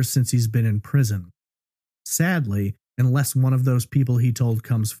the years since he's been in prison? Sadly, unless one of those people he told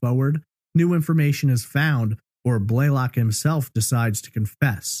comes forward, new information is found, or Blaylock himself decides to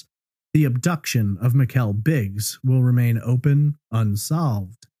confess, the abduction of Mikelle Biggs will remain open,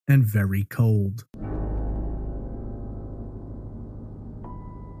 unsolved, and very cold.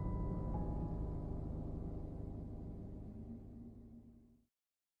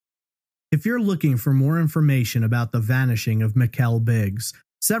 If you're looking for more information about the vanishing of Mikelle Biggs,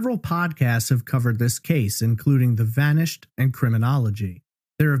 several podcasts have covered this case, including The Vanished and Criminology.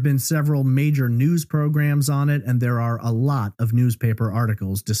 There have been several major news programs on it, and there are a lot of newspaper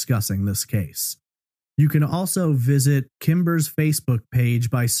articles discussing this case. You can also visit Kimber's Facebook page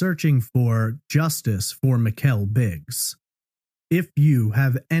by searching for Justice for Mikelle Biggs. If you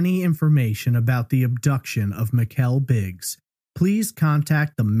have any information about the abduction of Mikelle Biggs, please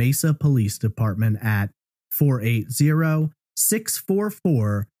contact the Mesa Police Department at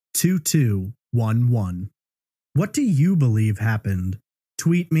 480-644-2211. What do you believe happened?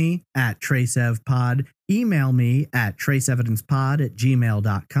 Tweet me at TraceEvPod, email me at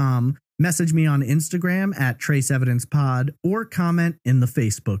traceevidencepod@gmail.com, message me on Instagram at TraceEvidencePod, or comment in the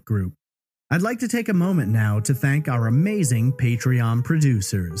Facebook group. I'd like to take a moment now to thank our amazing Patreon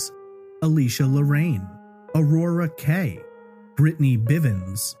producers: Alicia Lorraine, Aurora K, Brittany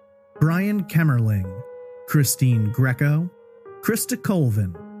Bivens, Brian Kemmerling, Christine Greco, Krista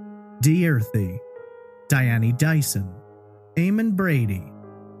Colvin, D. Earthy, Diane Dyson, Eamon Brady,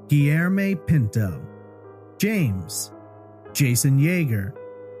 Guilherme Pinto, James, Jason Yeager,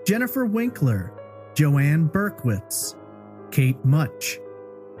 Jennifer Winkler, Joanne Berkowitz, Kate Much,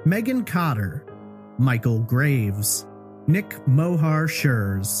 Megan Cotter, Michael Graves, Nick Mohar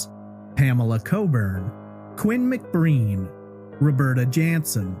Schurz, Pamela Coburn, Quinn McBreen, Roberta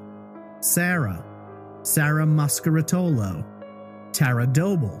Jansen, Sarah Mascaritolo, Tara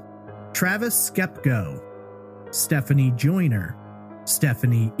Doble, Travis Skepko, Stephanie Joyner,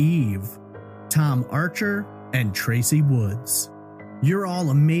 Stephanie Eve, Tom Archer, and Tracy Woods. You're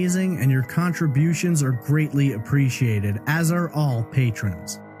all amazing, and your contributions are greatly appreciated, as are all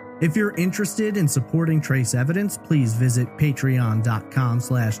patrons. If you're interested in supporting Trace Evidence, please visit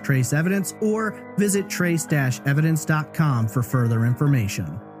patreon.com/traceevidence or visit trace-evidence.com for further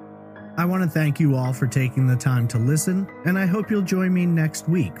information. I want to thank you all for taking the time to listen, and I hope you'll join me next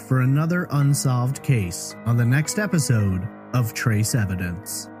week for another unsolved case on the next episode of Trace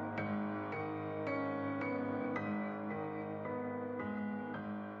Evidence.